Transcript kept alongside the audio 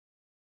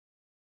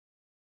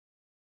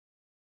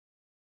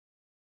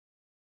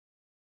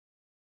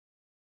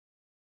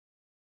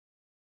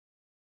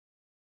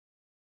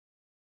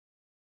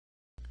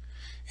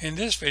In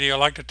this video, I'd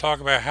like to talk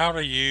about how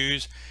to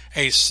use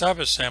a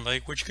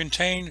subassembly which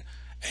contain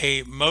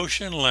a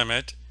motion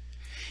limit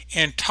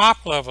in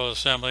top-level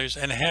assemblies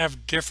and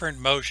have different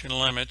motion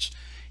limits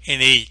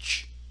in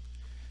each.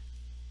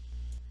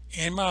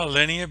 In my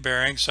linear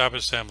bearing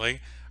subassembly,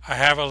 I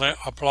have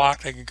a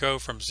block that can go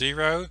from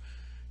 0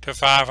 to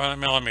 500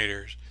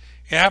 millimeters.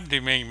 It happens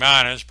to be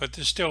minus, but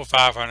there's still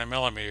 500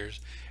 millimeters,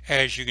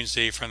 as you can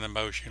see from the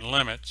motion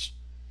limits,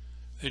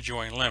 the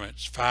joint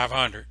limits,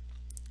 500.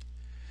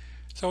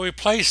 So we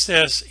place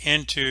this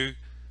into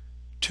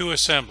two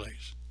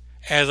assemblies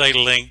as a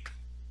linked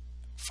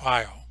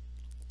file.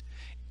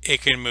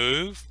 It can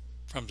move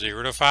from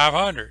 0 to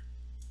 500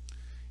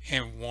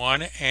 in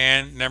one,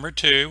 and number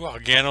 2,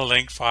 again a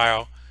linked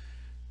file,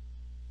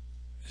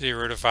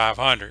 0 to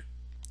 500.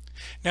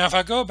 Now if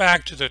I go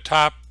back to the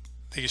top,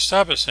 the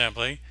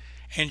subassembly,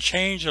 and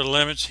change the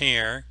limits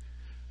here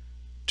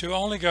to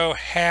only go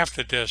half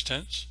the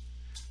distance,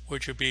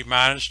 which would be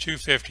minus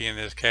 250 in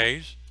this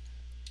case.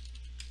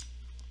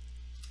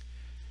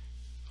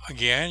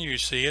 Again, you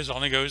see it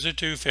only goes to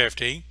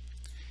 250.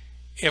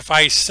 If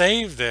I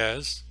save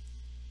this,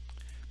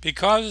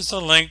 because it's a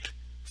linked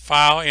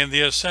file in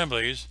the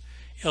assemblies,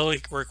 it'll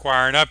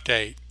require an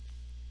update.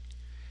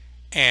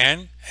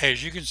 And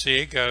as you can see,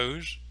 it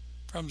goes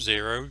from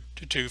 0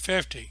 to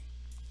 250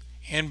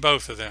 in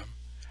both of them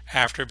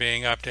after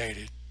being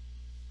updated.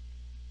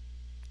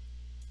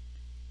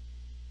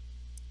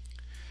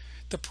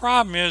 The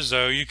problem is,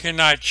 though, you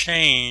cannot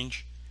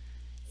change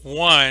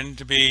one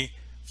to be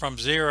from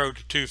 0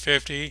 to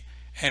 250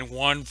 and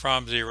one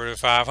from 0 to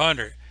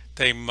 500.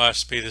 They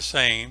must be the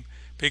same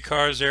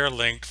because they're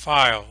linked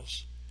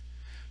files.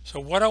 So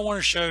what I want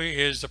to show you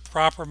is the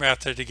proper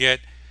method to get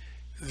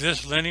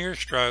this linear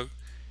stroke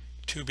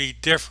to be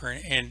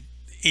different in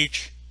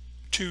each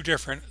two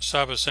different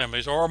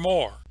subassemblies or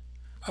more.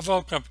 I've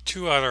opened up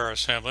two other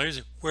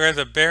assemblies where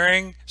the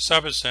bearing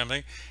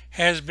subassembly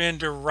has been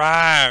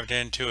derived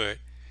into it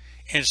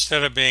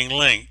instead of being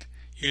linked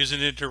using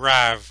the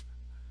derive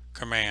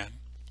command.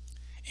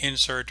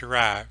 Insert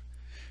derive.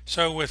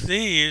 So with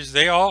these,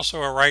 they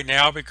also are right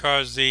now,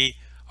 because the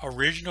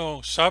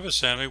original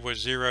subassembly was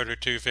 0 to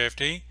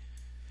 250.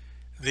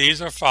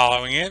 These are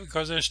following it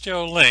because they're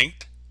still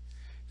linked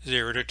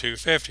 0 to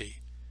 250,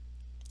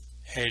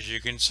 as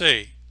you can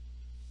see.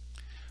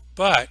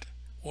 But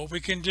what we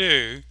can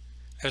do,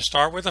 let's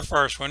start with the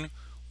first one.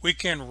 We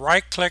can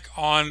right click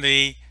on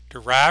the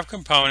derive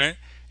component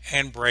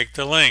and break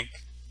the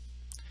link.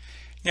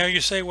 Now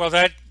you say, well,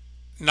 that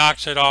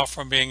knocks it off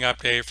from being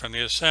updated from the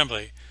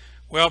assembly.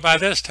 Well, by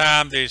this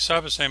time the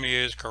subassembly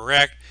is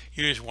correct.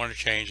 You just want to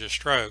change the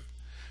stroke.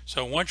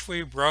 So once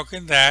we've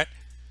broken that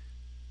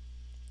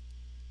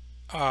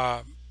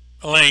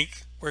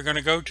link, we're going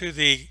to go to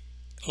the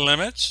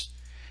limits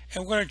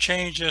and we're going to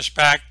change this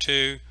back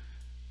to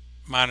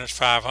minus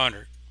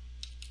 500.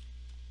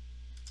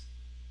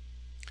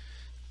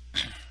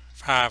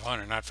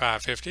 500, not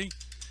 550.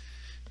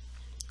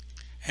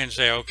 And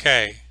say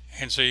OK.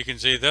 And so you can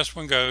see this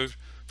one goes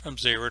from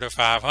 0 to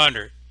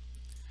 500.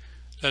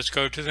 Let's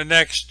go to the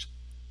next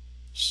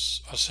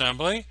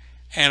assembly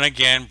and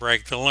again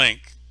break the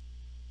link.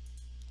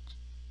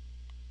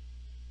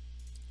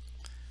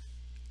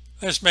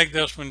 Let's make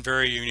this one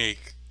very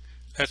unique.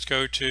 Let's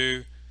go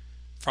to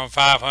from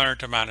 500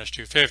 to minus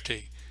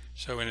 250.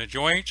 So in the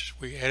joints,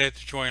 we edit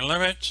the joint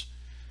limits.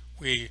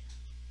 We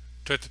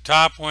put the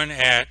top one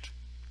at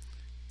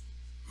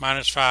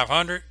minus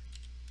 500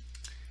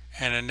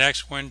 and the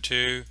next one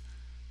to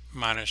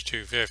minus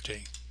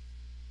 250.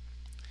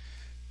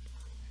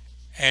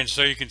 And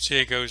so you can see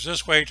it goes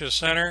this way to the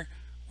center,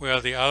 while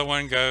the other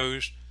one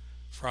goes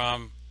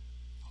from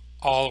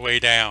all the way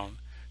down.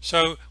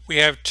 So we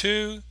have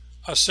two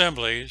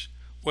assemblies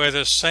where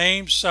the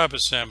same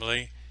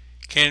subassembly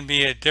can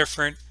be at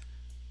different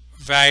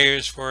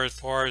values for as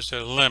far as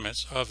the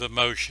limits of the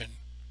motion.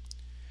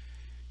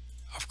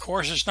 Of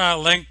course, it's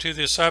not linked to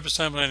the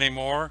subassembly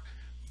anymore,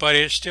 but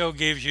it still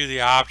gives you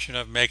the option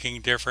of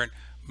making different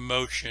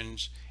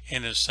motions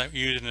in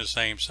using the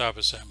same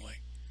subassembly.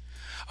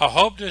 I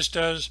hope this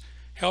does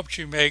help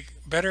you make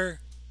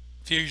better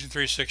Fusion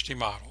 360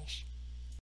 models.